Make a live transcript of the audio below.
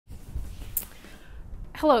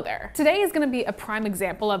Hello there. Today is gonna be a prime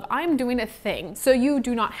example of I'm doing a thing, so you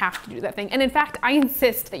do not have to do that thing. And in fact, I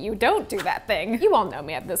insist that you don't do that thing. You all know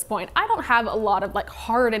me at this point. I don't have a lot of like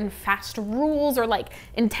hard and fast rules or like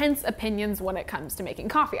intense opinions when it comes to making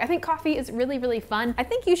coffee. I think coffee is really, really fun. I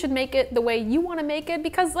think you should make it the way you wanna make it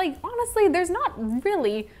because like, honestly, there's not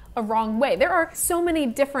really a wrong way. There are so many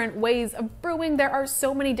different ways of brewing. There are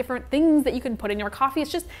so many different things that you can put in your coffee.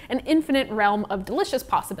 It's just an infinite realm of delicious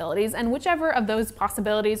possibilities, and whichever of those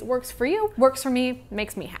possibilities works for you, works for me,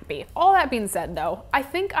 makes me happy. All that being said though, I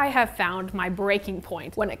think I have found my breaking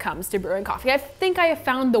point when it comes to brewing coffee. I think I have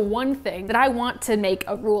found the one thing that I want to make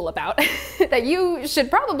a rule about that you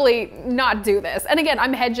should probably not do this. And again,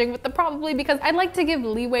 I'm hedging with the probably because I'd like to give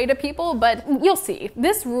leeway to people, but you'll see.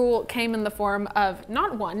 This rule came in the form of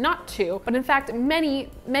not one, not two, but in fact many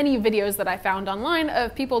videos that I found online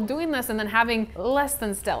of people doing this and then having less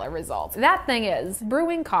than stellar results. That thing is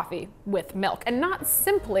brewing coffee with milk, and not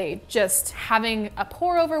simply just having a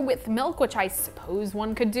pour over with milk, which I suppose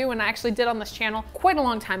one could do, and I actually did on this channel quite a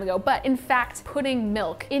long time ago, but in fact putting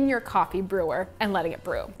milk in your coffee brewer and letting it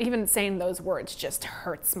brew. Even saying those words just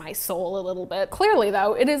hurts my soul a little bit. Clearly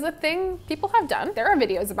though, it is a thing people have done. There are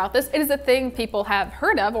videos about this. It is a thing people have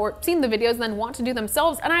heard of or seen the videos and then want to do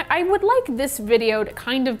themselves, and I would like this video to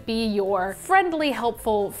kind of be your friendly,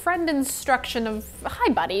 helpful friend instruction of, hi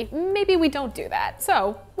buddy, maybe we don't do that.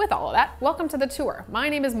 So with all of that, welcome to the tour. My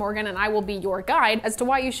name is Morgan and I will be your guide as to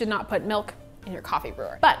why you should not put milk in your coffee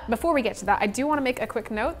brewer. But before we get to that, I do want to make a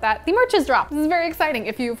quick note that the merch is dropped. This is very exciting.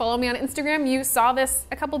 If you follow me on Instagram, you saw this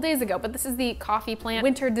a couple days ago, but this is the coffee plant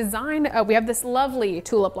winter design. We have this lovely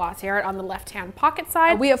tulip latte art on the left-hand pocket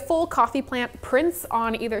side. We have full coffee plant prints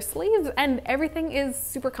on either sleeves, and everything is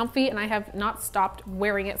super comfy, and I have not stopped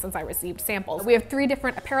wearing it since I received samples. We have 3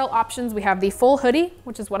 different apparel options. We have the full hoodie,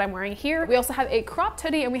 which is what I'm wearing here. We also have a cropped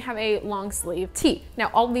hoodie, and we have a long sleeve tee.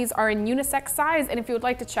 Now, all of these are in unisex size, and if you would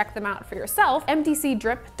like to check them out for yourself,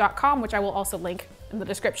 mdcdrip.com, which I will also link in the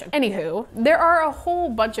description. Anywho, there are a whole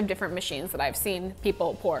bunch of different machines that I've seen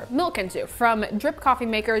people pour milk into, from drip coffee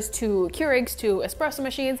makers to Keurigs to espresso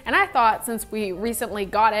machines. And I thought, since we recently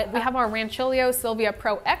got it, we have our Rancilio Sylvia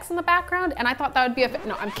Pro X in the background, and I thought that would be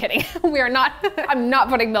no, I'm kidding. We are not, I'm not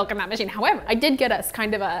putting milk in that machine. However, I did get us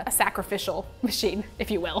kind of a sacrificial machine, if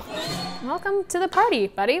you will. Welcome to the party,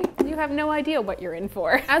 buddy. You have no idea what you're in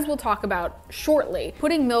for. As we'll talk about shortly,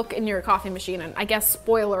 putting milk in your coffee machine, and I guess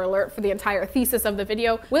spoiler alert for the entire thesis of the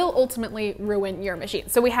video, will ultimately ruin your machine.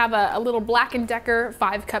 So we have a little Black & Decker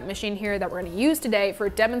 5-cup machine here that we're going to use today for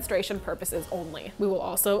demonstration purposes only. We will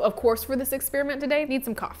also, of course, for this experiment today, need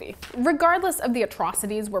some coffee. Regardless of the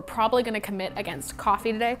atrocities we're probably going to commit against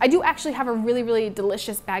coffee today, I do actually have a really, really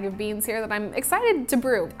delicious bag of beans here that I'm excited to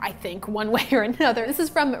brew, I think, one way or another. This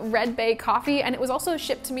is from Red Bay Coffee, and it was also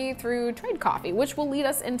shipped to me through Trade Coffee, which will lead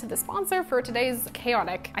us into the sponsor for today's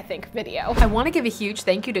chaotic, I think, video. I want to give a huge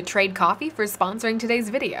thank you to Trade Coffee for sponsoring today's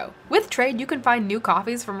video. With Trade, you can find new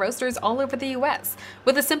coffees from roasters all over the US.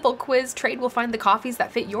 With a simple quiz, Trade will find the coffees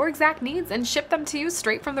that fit your exact needs and ship them to you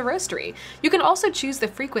straight from the roastery. You can also choose the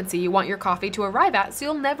frequency you want your coffee to arrive at, so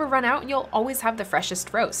you'll never run out and you'll always have the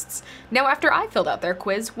freshest roasts. Now, after I filled out their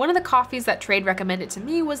quiz, one of the coffees that Trade recommended to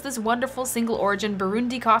me was this wonderful single origin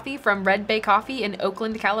Burundi coffee from Red Bay Coffee in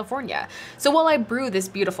Oakland, California. So while I brew this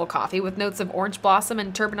beautiful coffee with notes of orange blossom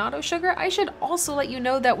and turbinado sugar, I should also let you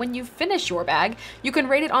know that when you finish your bag, you can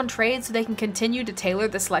rate it on Trade so they can continue to tailor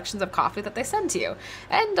the selections of coffee that they send to you.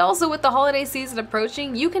 And also, with the holiday season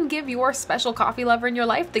approaching, you can give your special coffee lover in your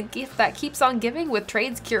life the gift that keeps on giving with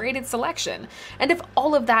Trade's curated selection. And if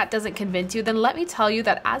all of that doesn't convince you, then let me tell you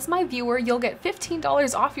that as my viewer, you'll get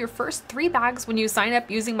 $15 off your first 3 bags when you sign up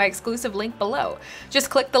using my exclusive link below. Just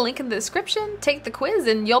click the link in the description, take the quiz,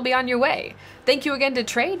 and you'll be on your way. Thank you again to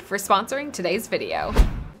Trade for sponsoring today's video.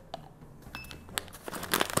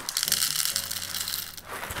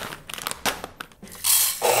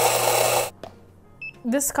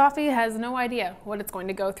 This coffee has no idea what it's going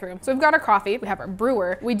to go through. So we've got our coffee, we have our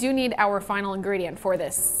brewer. We do need our final ingredient for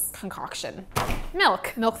this concoction.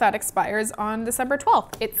 Milk. Milk that expires on December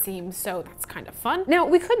 12th. It seems so that's kind of fun. Now,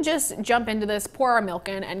 we could just jump into this, pour our milk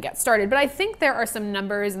in, and get started, but I think there are some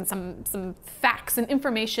numbers and some facts and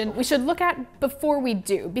information we should look at before we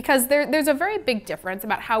do, because there's a very big difference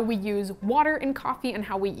about how we use water in coffee and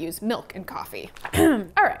how we use milk in coffee. All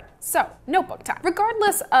right. So, notebook time.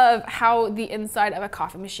 Regardless of how the inside of a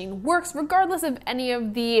coffee machine works, regardless of any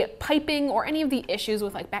of the piping or any of the issues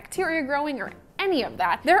with like bacteria growing or any of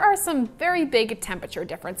that, there are some very big temperature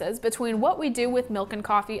differences between what we do with milk and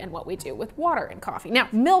coffee and what we do with water and coffee. Now,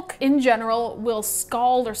 milk in general will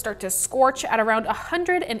scald or start to scorch at around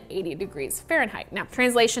 180 degrees Fahrenheit. Now,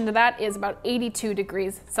 translation to that is about 82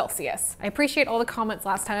 degrees Celsius. I appreciate all the comments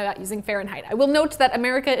last time about using Fahrenheit. I will note that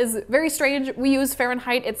America is very strange. We use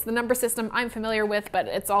Fahrenheit. It's the number system I'm familiar with, but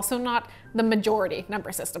it's also not the majority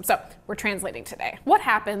number system. So we're translating today. What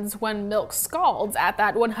happens when milk scalds at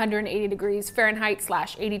that 180 degrees Fahrenheit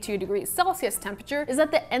 / 82 degrees Celsius temperature is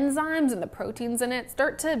that the enzymes and the proteins in it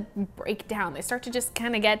start to break down. They start to just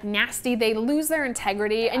kind of get nasty. They lose their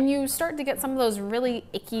integrity and you start to get some of those really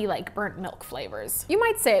icky, like burnt milk flavors. You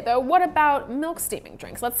might say though, what about milk steaming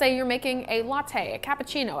drinks? Let's say you're making a latte, a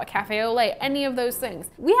cappuccino, a cafe au lait, any of those things.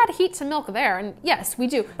 We add heat to milk there, and yes, we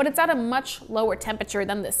do, but it's at a much lower temperature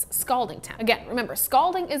than this scalding temp. Again, remember,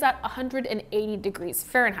 scalding is at 180 degrees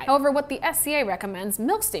Fahrenheit. However, what the SCA recommends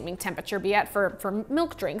milk steaming temperature be at for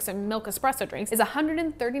milk drinks and milk espresso drinks is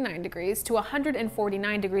 139 degrees to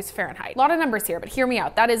 149 degrees Fahrenheit. A lot of numbers here, but hear me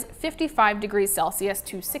out. That is 55 degrees Celsius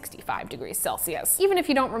to 65 degrees Celsius. Even if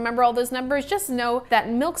you don't remember all those numbers, just know that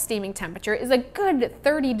milk steaming temperature is a good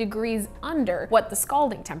 30 degrees under what the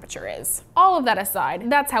scalding temperature is. All of that aside,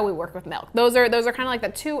 that's how we work with milk. Those are kind of like the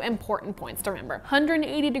two important points to remember.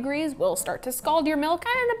 180 degrees will start to scald your milk,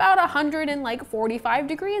 and about 145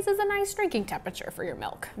 degrees is a nice drinking temperature for your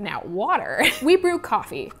milk. Now, water. We brew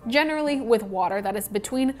coffee, generally with water that is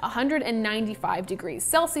between 195 degrees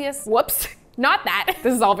Celsius. Whoops. Not that.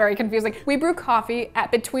 This is all very confusing. We brew coffee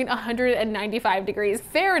at between 195 degrees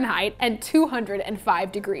Fahrenheit and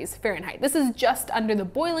 205 degrees Fahrenheit. This is just under the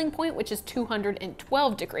boiling point, which is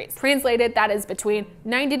 212 degrees. Translated, that is between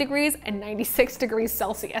 90 degrees and 96 degrees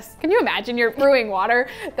Celsius. Can you imagine you're brewing water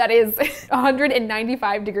that is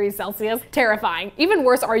 195 degrees Celsius? Terrifying. Even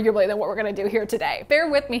worse, arguably, than what we're gonna do here today. Bear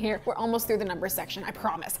with me here. We're almost through the numbers section, I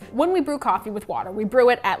promise. When we brew coffee with water, we brew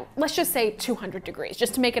it at, let's just say 200 degrees,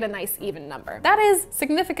 just to make it a nice even number. That is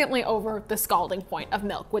significantly over the scalding point of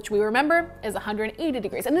milk, which we remember is 180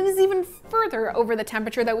 degrees. And it is even further over the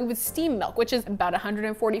temperature that we would steam milk, which is about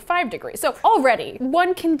 145 degrees. So already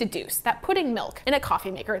one can deduce that putting milk in a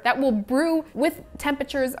coffee maker that will brew with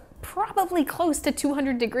temperatures probably close to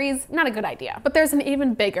 200 degrees, not a good idea. But there's an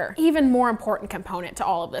even bigger, even more important component to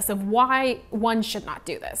all of this of why one should not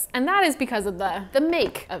do this. And that is because of the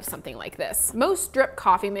make of something like this. Most drip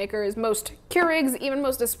coffee makers, most Keurigs, even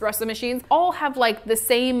most espresso machines, all have like the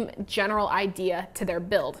same general idea to their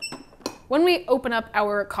build. When we open up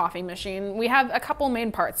our coffee machine, we have a couple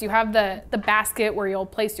main parts. You have the basket where you'll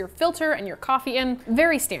place your filter and your coffee in,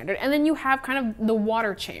 very standard. And then you have kind of the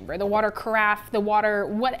water chamber, the water carafe, the water,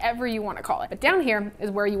 whatever you want to call it. But down here is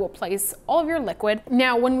where you will place all of your liquid.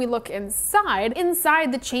 Now, when we look inside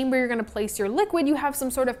the chamber you're gonna place your liquid, you have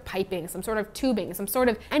some sort of piping, some sort of tubing, some sort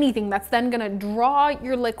of anything that's then gonna draw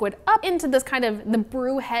your liquid up into this kind of the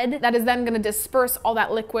brew head that is then gonna disperse all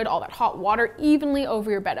that liquid, all that hot water evenly over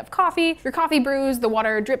your bed of coffee. Your coffee brews, the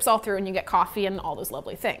water drips all through and you get coffee and all those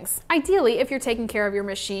lovely things. Ideally, if you're taking care of your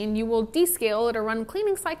machine, you will descale it or run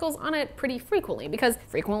cleaning cycles on it pretty frequently, because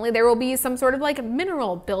frequently there will be some sort of like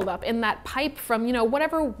mineral buildup in that pipe from, you know,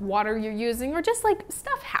 whatever water you're using, or just like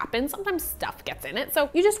stuff happens. Sometimes stuff gets in it.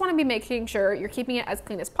 So you just want to be making sure you're keeping it as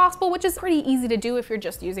clean as possible, which is pretty easy to do if you're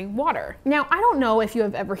just using water. Now, I don't know if you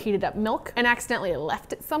have ever heated up milk and accidentally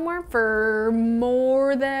left it somewhere for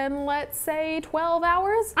more than, let's say, 12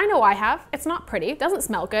 hours. I know I have. It's not pretty, it doesn't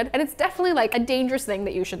smell good, and it's definitely like a dangerous thing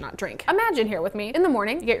that you should not drink. Imagine here with me, in the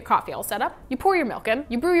morning, you get your coffee all set up, you pour your milk in,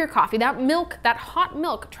 you brew your coffee, that milk, that hot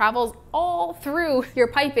milk travels all through your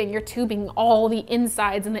piping, your tubing, all the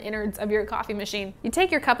insides and the innards of your coffee machine. You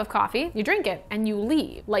take your cup of coffee, you drink it, and you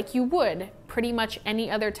leave like you would pretty much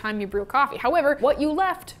any other time you brew coffee. However, what you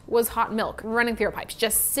left was hot milk running through your pipes,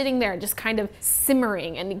 just sitting there, just kind of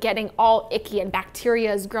simmering and getting all icky, and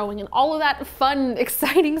bacteria is growing and all of that fun,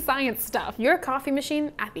 exciting science stuff. Your coffee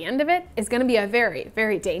machine, at the end of it, is gonna be a very,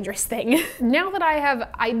 very dangerous thing. Now that I have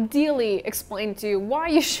ideally explained to you why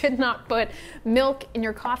you should not put milk in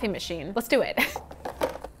your coffee machine, let's do it.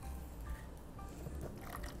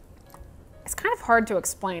 It's kind of hard to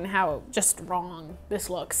explain how just wrong this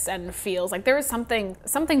looks and feels. Like there is something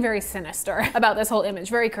very sinister about this whole image,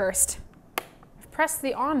 very cursed. I've pressed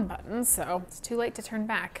the on button, so it's too late to turn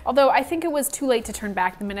back. Although I think it was too late to turn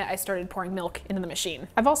back the minute I started pouring milk into the machine.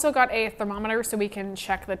 I've also got a thermometer so we can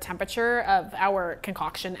check the temperature of our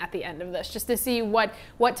concoction at the end of this, just to see what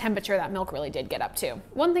temperature that milk really did get up to.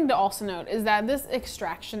 One thing to also note is that this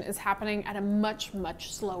extraction is happening at a much,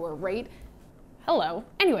 much slower rate Hello.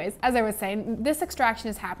 Anyways, as I was saying, this extraction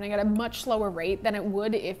is happening at a much slower rate than it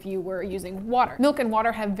would if you were using water. Milk and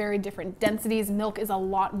water have very different densities. Milk is a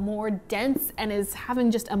lot more dense and is having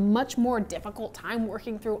just a much more difficult time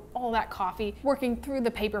working through all that coffee, working through the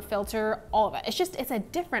paper filter, all of it. It's a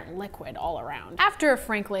different liquid all around. After a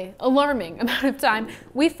frankly alarming amount of time,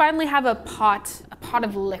 we finally have a pot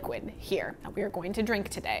of liquid here that we are going to drink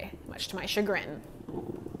today, much to my chagrin.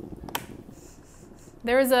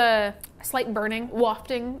 There is a slight burning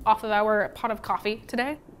wafting off of our pot of coffee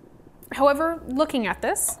today. However, looking at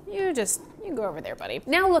this, you go over there, buddy.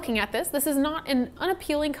 Now looking at this is not an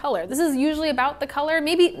unappealing color. This is usually about the color.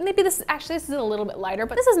 Maybe this is a little bit lighter,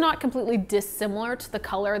 but this is not completely dissimilar to the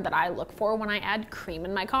color that I look for when I add cream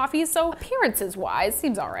in my coffee. So appearances wise,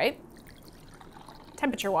 seems all right.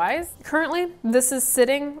 Temperature wise, currently this is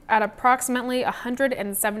sitting at approximately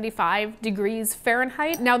 175 degrees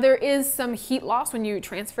Fahrenheit. Now there is some heat loss when you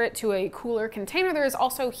transfer it to a cooler container. There is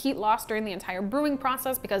also heat loss during the entire brewing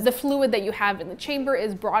process because the fluid that you have in the chamber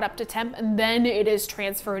is brought up to temp and then it is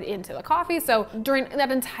transferred into the coffee. So during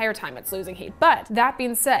that entire time it's losing heat. But that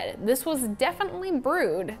being said, this was definitely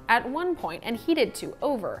brewed at one point and heated to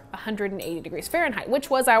over 180 degrees Fahrenheit, which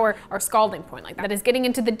was our scalding point. Like that is getting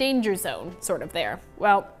into the danger zone sort of there.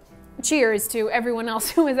 Well, cheers to everyone else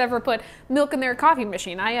who has ever put milk in their coffee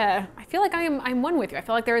machine. I feel like I'm one with you. I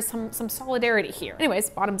feel like there is some solidarity here. Anyways,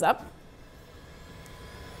 bottoms up.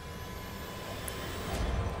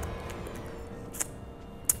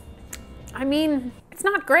 I mean, it's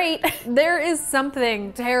not great. There is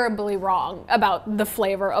something terribly wrong about the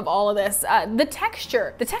flavor of all of this. The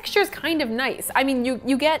texture is kind of nice. I mean,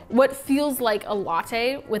 you get what feels like a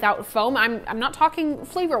latte without foam. I'm not talking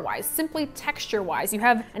flavor-wise, simply texture-wise. You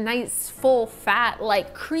have a nice, full, fat,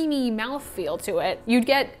 like creamy mouthfeel to it. You'd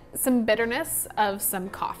get some bitterness of some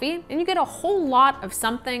coffee, and you get a whole lot of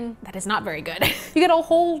something that is not very good. You get a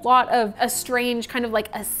whole lot of a strange kind of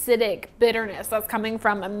like acidic bitterness that's coming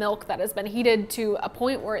from a milk that has been heated to a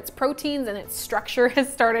point where its proteins and its structure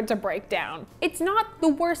has started to break down. It's not the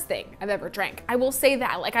worst thing I've ever drank. I will say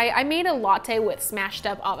that. Like I made a latte with smashed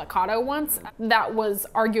up avocado once that was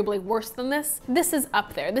arguably worse than this. This is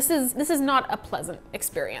up there. This is not a pleasant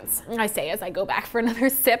experience. I say as I go back for another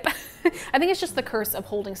sip. I think it's just the curse of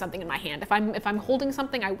holding something in my hand. If I'm holding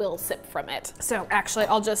something, I will sip from it. So actually,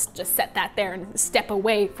 I'll just set that there and step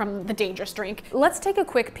away from the dangerous drink. Let's take a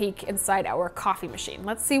quick peek inside our coffee machine.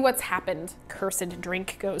 Let's see what's happened. Cursed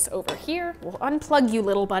drink goes over here. We'll unplug you,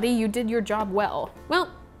 little buddy. You did your job well.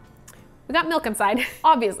 Well, we got milk inside,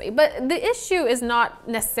 obviously, but the issue is not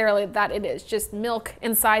necessarily that it is just milk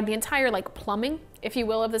inside the entire like plumbing, if you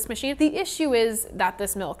will, of this machine. The issue is that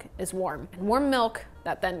this milk is warm. And warm milk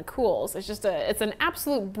that then cools. It's an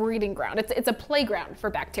absolute breeding ground. It's a playground for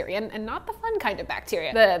bacteria, and not the fun kind of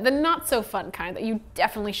bacteria. The not so fun kind that you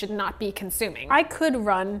definitely should not be consuming. I could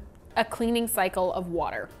run a cleaning cycle of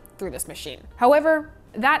water through this machine. However,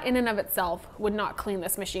 that in and of itself would not clean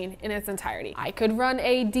this machine in its entirety. I could run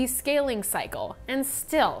a descaling cycle and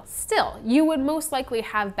still, you would most likely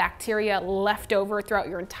have bacteria left over throughout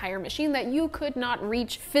your entire machine that you could not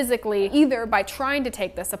reach physically either by trying to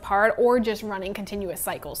take this apart or just running continuous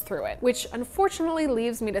cycles through it. Which unfortunately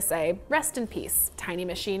leaves me to say, rest in peace, tiny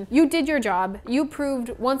machine. You did your job. You proved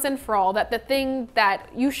once and for all that the thing that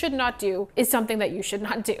you should not do is something that you should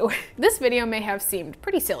not do. This video may have seemed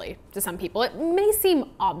pretty silly to some people. It may seem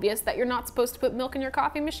obvious that you're not supposed to put milk in your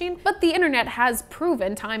coffee machine, but the internet has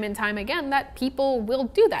proven time and time again that people will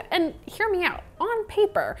do that. And hear me out. On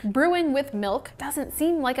paper, brewing with milk doesn't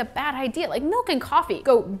seem like a bad idea. Like milk and coffee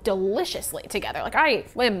go deliciously together. Like I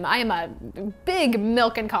am a big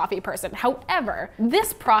milk and coffee person. However,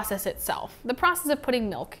 this process itself, the process of putting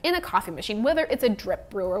milk in a coffee machine, whether it's a drip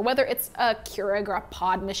brewer, whether it's a Keurig or a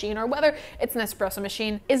pod machine, or whether it's an espresso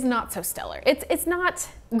machine, is not so stellar. It's not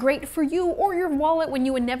great for you or your wallet when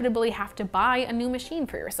you inevitably have to buy a new machine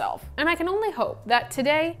for yourself. And I can only hope that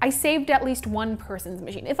today I saved at least one person's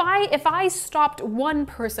machine. If I stopped one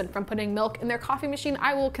person from putting milk in their coffee machine,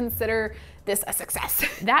 I will consider this a success.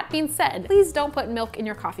 That being said, please don't put milk in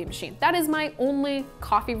your coffee machine. That is my only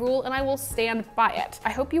coffee rule, and I will stand by it.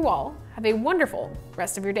 I hope you all have a wonderful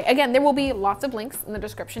rest of your day. Again, there will be lots of links in the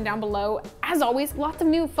description down below. As always, lots of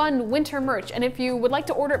new fun winter merch, and if you would like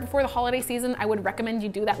to order it before the holiday season, I would recommend you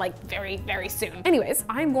do that like very, very soon. Anyways,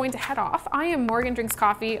 I'm going to head off. I am Morgan Drinks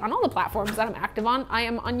Coffee on all the platforms that I'm active on. I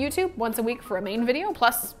am on YouTube once a week for a main video,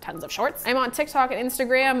 plus tons of shorts. I'm on TikTok and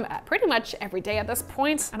Instagram pretty much every day at this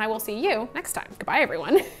point, and I will see you next time. Goodbye,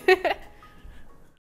 everyone.